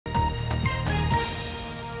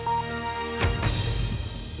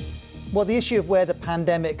Well, the issue of where the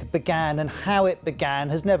pandemic began and how it began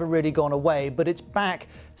has never really gone away, but it's back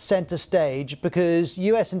centre stage because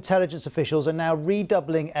US intelligence officials are now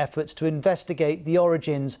redoubling efforts to investigate the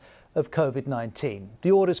origins of COVID-19.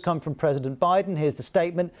 The orders come from President Biden. Here's the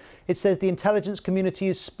statement. It says the intelligence community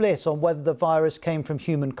is split on whether the virus came from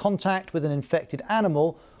human contact with an infected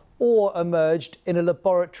animal or emerged in a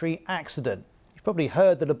laboratory accident. You've probably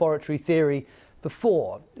heard the laboratory theory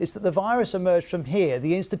before. It's that the virus emerged from here,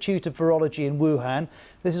 the Institute of Virology in Wuhan.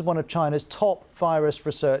 This is one of China's top virus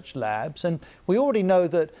research labs. And we already know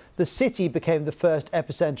that the city became the first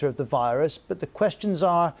epicenter of the virus. But the questions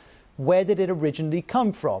are, where did it originally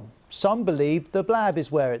come from? Some believe the lab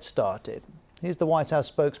is where it started. Here's the White House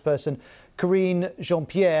spokesperson, Karine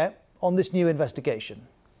Jean-Pierre, on this new investigation.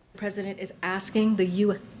 The President is asking the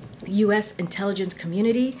U.S. intelligence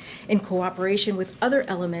community, in cooperation with other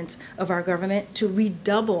elements of our government, to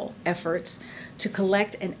redouble efforts to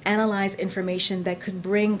collect and analyze information that could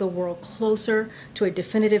bring the world closer to a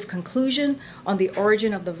definitive conclusion on the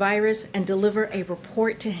origin of the virus and deliver a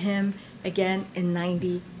report to him again in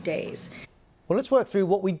 90 days. Well, let's work through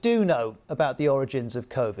what we do know about the origins of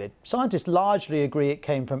COVID. Scientists largely agree it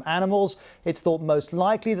came from animals. It's thought most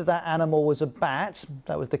likely that that animal was a bat.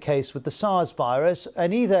 That was the case with the SARS virus.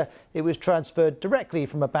 And either it was transferred directly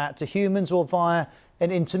from a bat to humans or via an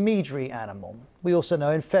intermediary animal. We also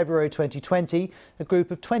know in February 2020, a group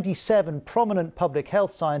of 27 prominent public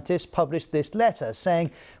health scientists published this letter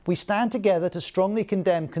saying, "We stand together to strongly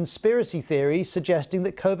condemn conspiracy theories suggesting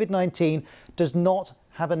that COVID-19 does not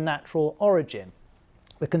have a natural origin."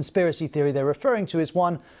 The conspiracy theory they're referring to is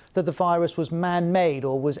one that the virus was man-made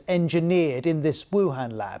or was engineered in this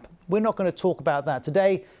Wuhan lab. We're not going to talk about that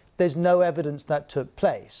today. There's no evidence that took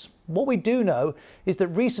place. What we do know is that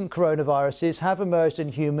recent coronaviruses have emerged in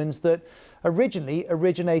humans that originally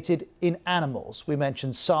originated in animals. We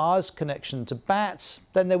mentioned SARS, connection to bats.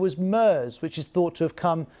 Then there was MERS, which is thought to have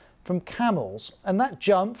come from camels. And that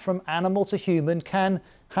jump from animal to human can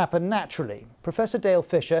happen naturally. Professor Dale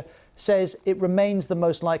Fisher says it remains the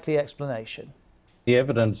most likely explanation. The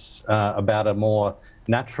evidence about a more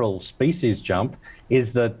natural species jump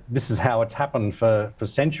is that this is how it's happened for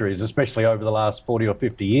centuries, especially over the last 40 or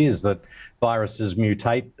 50 years, that viruses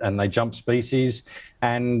mutate and they jump species,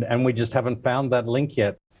 and we just haven't found that link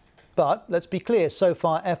yet. But let's be clear, so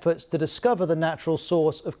far efforts to discover the natural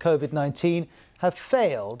source of COVID-19 have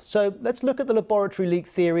failed. So let's look at the laboratory leak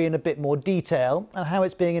theory in a bit more detail and how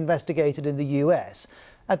it's being investigated in the US.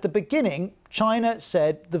 At the beginning, China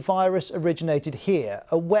said the virus originated here,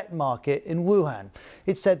 a wet market in Wuhan.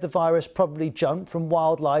 It said the virus probably jumped from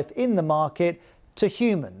wildlife in the market to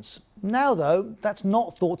humans. Now, though, that's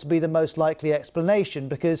not thought to be the most likely explanation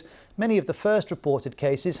because many of the first reported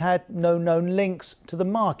cases had no known links to the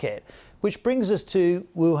market. Which brings us to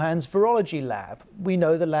Wuhan's virology lab. We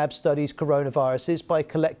know the lab studies coronaviruses by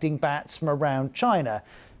collecting bats from around China.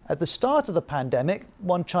 At the start of the pandemic,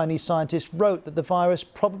 one Chinese scientist wrote that the virus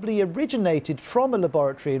probably originated from a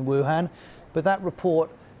laboratory in Wuhan, but that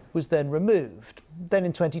report was then removed. Then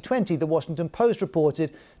in 2020, the Washington Post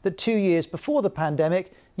reported that 2 years before the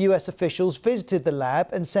pandemic, US officials visited the lab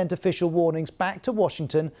and sent official warnings back to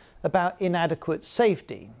Washington about inadequate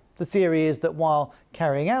safety. The theory is that while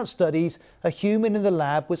carrying out studies, a human in the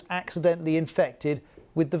lab was accidentally infected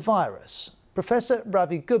with the virus. Professor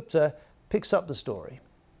Ravi Gupta picks up the story.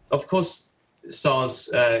 Of course, SARS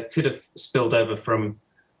could have spilled over from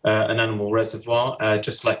an animal reservoir,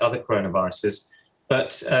 just like other coronaviruses.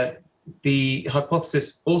 But the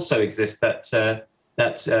hypothesis also exists that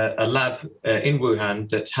a lab in Wuhan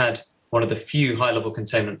that had one of the few high-level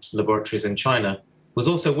containment laboratories in China was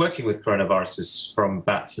also working with coronaviruses from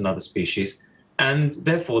bats and other species, and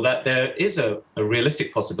therefore that there is a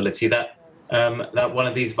realistic possibility that that one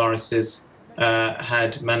of these viruses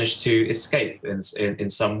had managed to escape in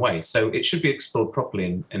some way. So it should be explored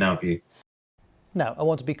properly in our view. Now, I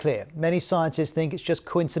want to be clear. Many scientists think it's just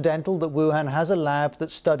coincidental that Wuhan has a lab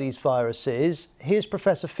that studies viruses. Here's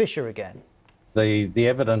Professor Fisher again. The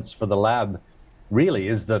evidence for the lab really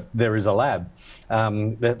is that there is a lab.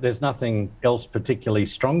 There's nothing else particularly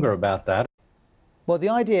stronger about that. Well, the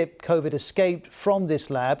idea COVID escaped from this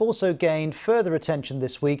lab also gained further attention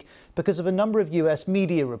this week because of a number of US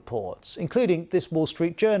media reports, including this Wall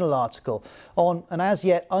Street Journal article on an as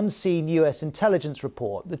yet unseen US intelligence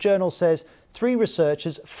report. The journal says 3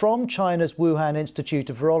 researchers from China's Wuhan Institute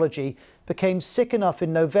of Virology became sick enough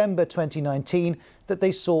in November 2019 that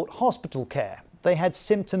they sought hospital care. They had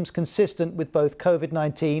symptoms consistent with both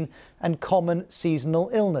COVID-19 and common seasonal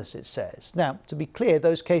illness, it says. Now, to be clear,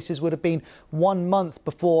 those cases would have been 1 month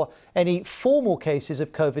before any formal cases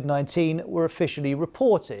of COVID-19 were officially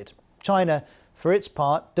reported. China, for its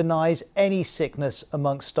part, denies any sickness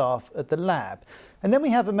amongst staff at the lab. And then we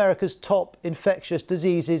have America's top infectious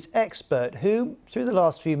diseases expert who, through the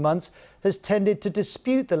last few months, has tended to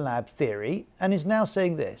dispute the lab theory and is now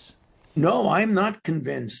saying this. No, I'm not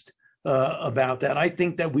convinced about that. I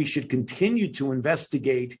think that we should continue to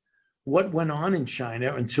investigate what went on in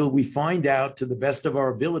China until we find out, to the best of our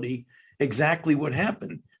ability, exactly what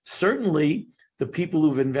happened. Certainly, the people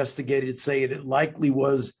who've investigated say it likely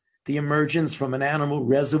was the emergence from an animal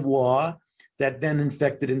reservoir that then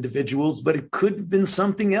infected individuals, but it could have been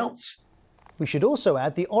something else. We should also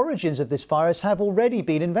add the origins of this virus have already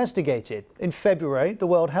been investigated. In February, the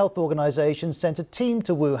World Health Organization sent a team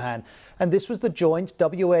to Wuhan, and this was the joint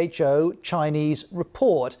WHO-Chinese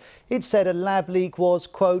report. It said a lab leak was,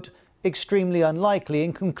 quote, extremely unlikely,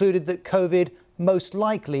 and concluded that COVID most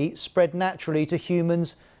likely spread naturally to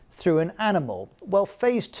humans through an animal. Well,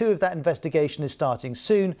 phase 2 of that investigation is starting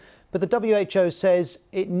soon, but the WHO says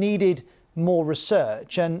it needed more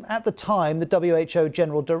research. And at the time, the WHO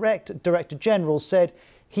Director General said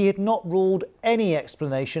he had not ruled any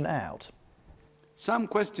explanation out. Some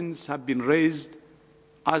questions have been raised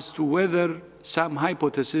as to whether some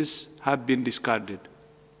hypotheses have been discarded.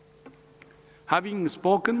 Having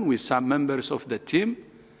spoken with some members of the team,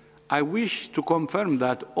 I wish to confirm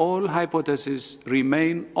that all hypotheses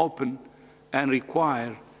remain open and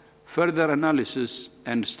require further analysis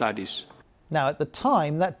and studies. Now, at the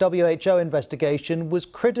time, that WHO investigation was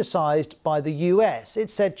criticised by the US. It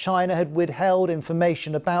said China had withheld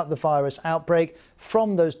information about the virus outbreak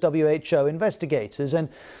from those WHO investigators, and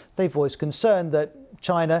they voiced concern that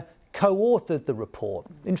China co-authored the report.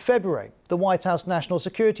 In February, the White House National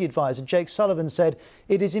Security Advisor Jake Sullivan said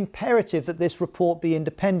it is imperative that this report be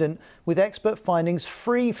independent, with expert findings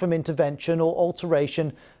free from intervention or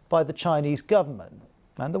alteration by the Chinese government.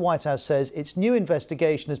 And the White House says its new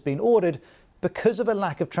investigation has been ordered because of a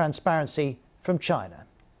lack of transparency from China.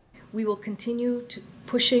 We will continue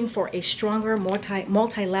pushing for a stronger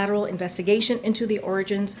multilateral investigation into the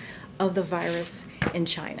origins of the virus in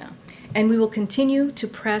China. And we will continue to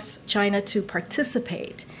press China to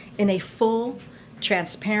participate in a full,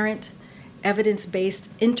 transparent,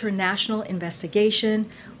 evidence-based international investigation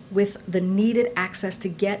with the needed access to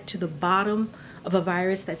get to the bottom of a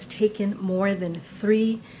virus that's taken more than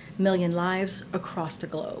 3 million lives across the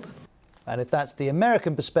globe. And if that's the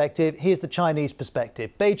American perspective, here's the Chinese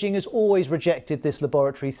perspective. Beijing has always rejected this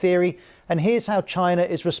laboratory theory, and here's how China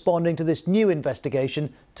is responding to this new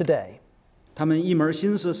investigation today. Some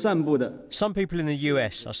people in the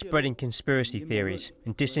US are spreading conspiracy theories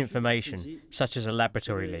and disinformation, such as a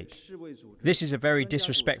laboratory leak. This is a very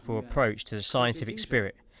disrespectful approach to the scientific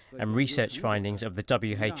spirit and research findings of the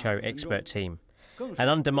WHO expert team, and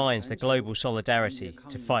undermines the global solidarity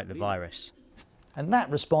to fight the virus. And that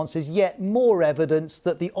response is yet more evidence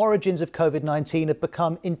that the origins of COVID-19 have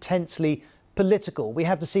become intensely political. We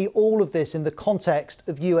have to see all of this in the context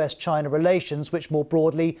of US-China relations, which more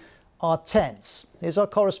broadly are tense. Here's our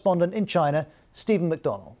correspondent in China, Stephen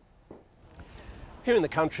McDonnell. Here in the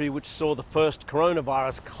country which saw the first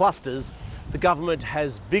coronavirus clusters, the government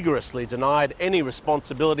has vigorously denied any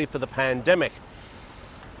responsibility for the pandemic.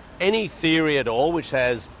 Any theory at all which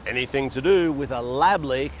has anything to do with a lab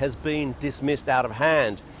leak has been dismissed out of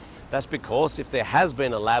hand. That's because if there has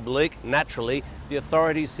been a lab leak, naturally the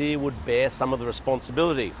authorities here would bear some of the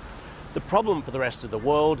responsibility. The problem for the rest of the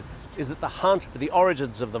world is that the hunt for the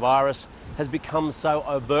origins of the virus has become so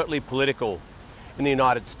overtly political. In the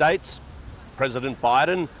United States, President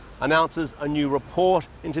Biden announces a new report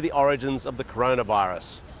into the origins of the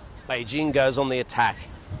coronavirus. Beijing goes on the attack.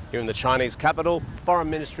 Here in the Chinese capital, Foreign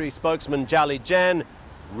Ministry spokesman Zhao Lijian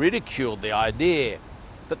ridiculed the idea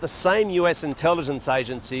that the same US intelligence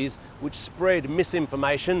agencies which spread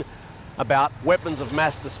misinformation about weapons of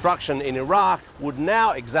mass destruction in Iraq would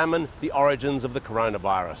now examine the origins of the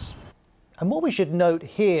coronavirus. And what we should note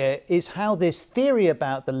here is how this theory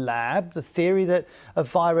about the lab, the theory that a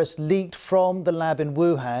virus leaked from the lab in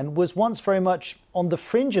Wuhan, was once very much on the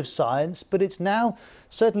fringe of science, but it's now,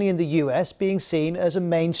 certainly in the US, being seen as a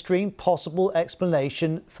mainstream possible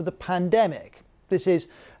explanation for the pandemic. This is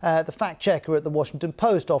the fact-checker at the Washington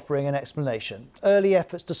Post offering an explanation. Early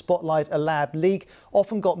efforts to spotlight a lab leak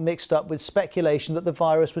often got mixed up with speculation that the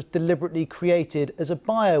virus was deliberately created as a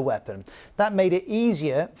bioweapon. That made it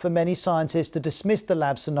easier for many scientists to dismiss the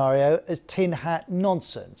lab scenario as tin hat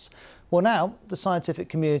nonsense. Well, now the scientific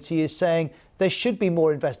community is saying there should be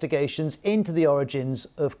more investigations into the origins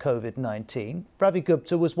of COVID-19. Ravi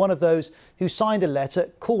Gupta was one of those who signed a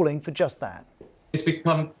letter calling for just that. It's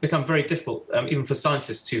become very difficult, even for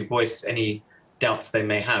scientists, to voice any doubts they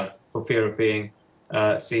may have for fear of being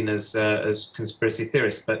seen as conspiracy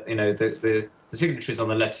theorists. But the signatories on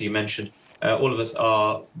the letter you mentioned, all of us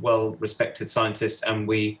are well-respected scientists, and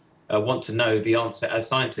we want to know the answer as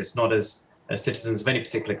scientists, not as citizens of any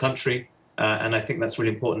particular country. And I think that's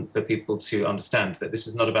really important for people to understand, that this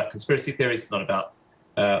is not about conspiracy theories. It's not about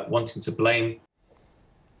wanting to blame.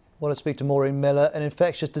 I want to speak to Maureen Miller, an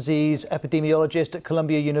infectious disease epidemiologist at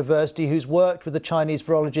Columbia University who's worked with the Chinese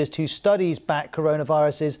virologist who studies bat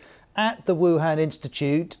coronaviruses at the Wuhan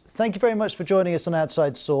Institute. Thank you very much for joining us on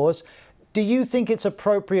Outside Source. Do you think it's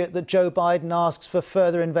appropriate that Joe Biden asks for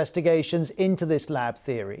further investigations into this lab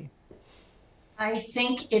theory? I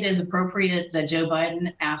think it is appropriate that Joe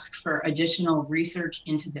Biden asks for additional research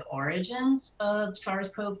into the origins of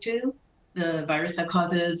SARS-CoV-2, the virus that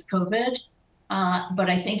causes COVID. But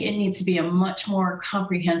I think it needs to be a much more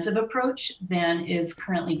comprehensive approach than is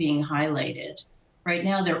currently being highlighted. Right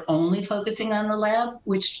now, they're only focusing on the lab,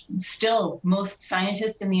 which still most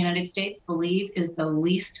scientists in the United States believe is the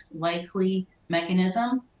least likely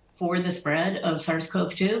mechanism for the spread of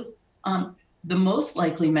SARS-CoV-2. The most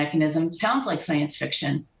likely mechanism sounds like science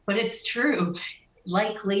fiction, but it's true.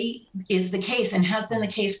 Likely is the case, and has been the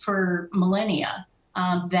case for millennia,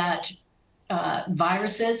 that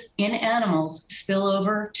viruses in animals spill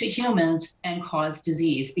over to humans and cause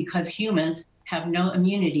disease because humans have no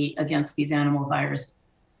immunity against these animal viruses.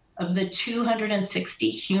 Of the 260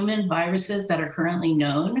 human viruses that are currently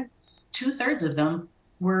known, 2/3 of them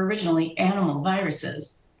were originally animal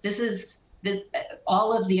viruses. This is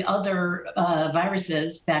all of the other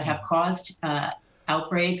viruses that have caused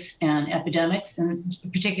outbreaks and epidemics, and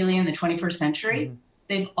particularly in the 21st century,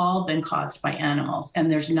 they've all been caused by animals, and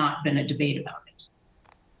there's not been a debate about it.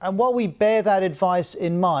 And while we bear that advice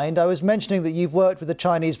in mind, I was mentioning that you've worked with a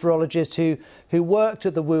Chinese virologist who worked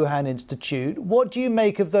at the Wuhan Institute. What do you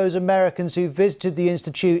make of those Americans who visited the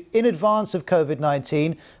institute in advance of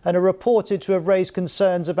COVID-19 and are reported to have raised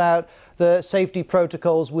concerns about the safety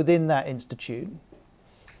protocols within that institute?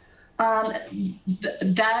 I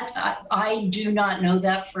do not know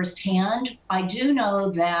that firsthand. I do know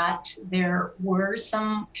that there were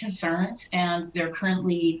some concerns, and they're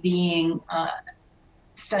currently being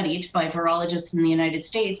studied by virologists in the United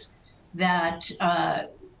States, that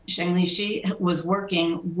Sheng Lishi was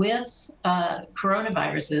working with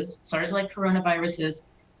coronaviruses, SARS-like coronaviruses,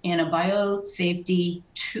 in a biosafety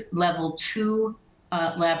level 2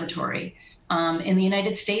 laboratory. In the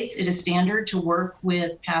United States, it is standard to work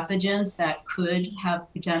with pathogens that could have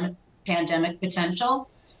pandemic potential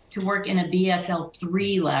to work in a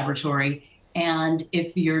BSL-3 laboratory. And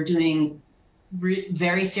if you're doing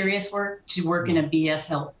very serious work, to work in a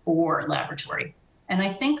BSL-4 laboratory. And I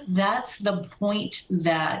think that's the point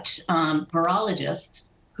that virologists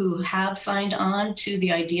who have signed on to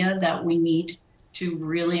the idea that we need to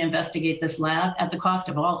really investigate this lab at the cost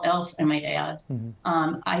of all else, I might add.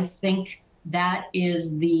 I think that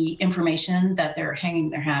is the information that they're hanging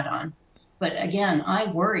their hat on. But again, I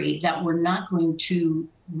worry that we're not going to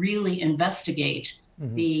really investigate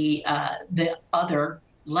the other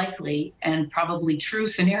likely and probably true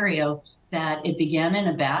scenario that it began in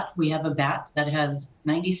a bat. We have a bat that has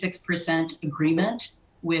 96% agreement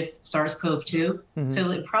with SARS-CoV-2.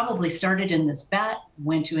 So it probably started in this bat,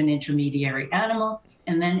 went to an intermediary animal,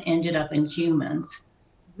 and then ended up in humans.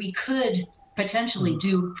 We could potentially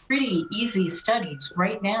do pretty easy studies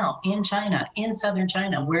right now in China, in southern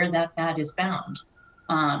China, where that bat is found,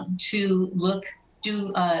 to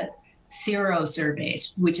do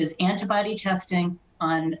serosurveys, which is antibody testing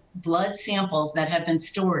on blood samples that have been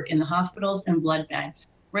stored in the hospitals and blood banks.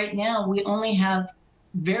 Right now, we only have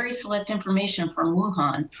very select information from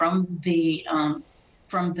Wuhan, from the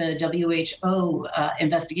WHO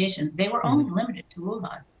investigation. They were only limited to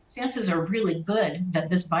Wuhan. Chances are really good that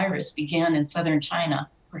this virus began in southern China,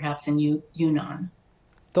 perhaps in Yunnan.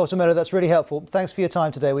 Dr. Miller, that's really helpful. Thanks for your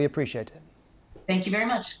time today. We appreciate it. Thank you very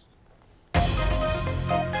much.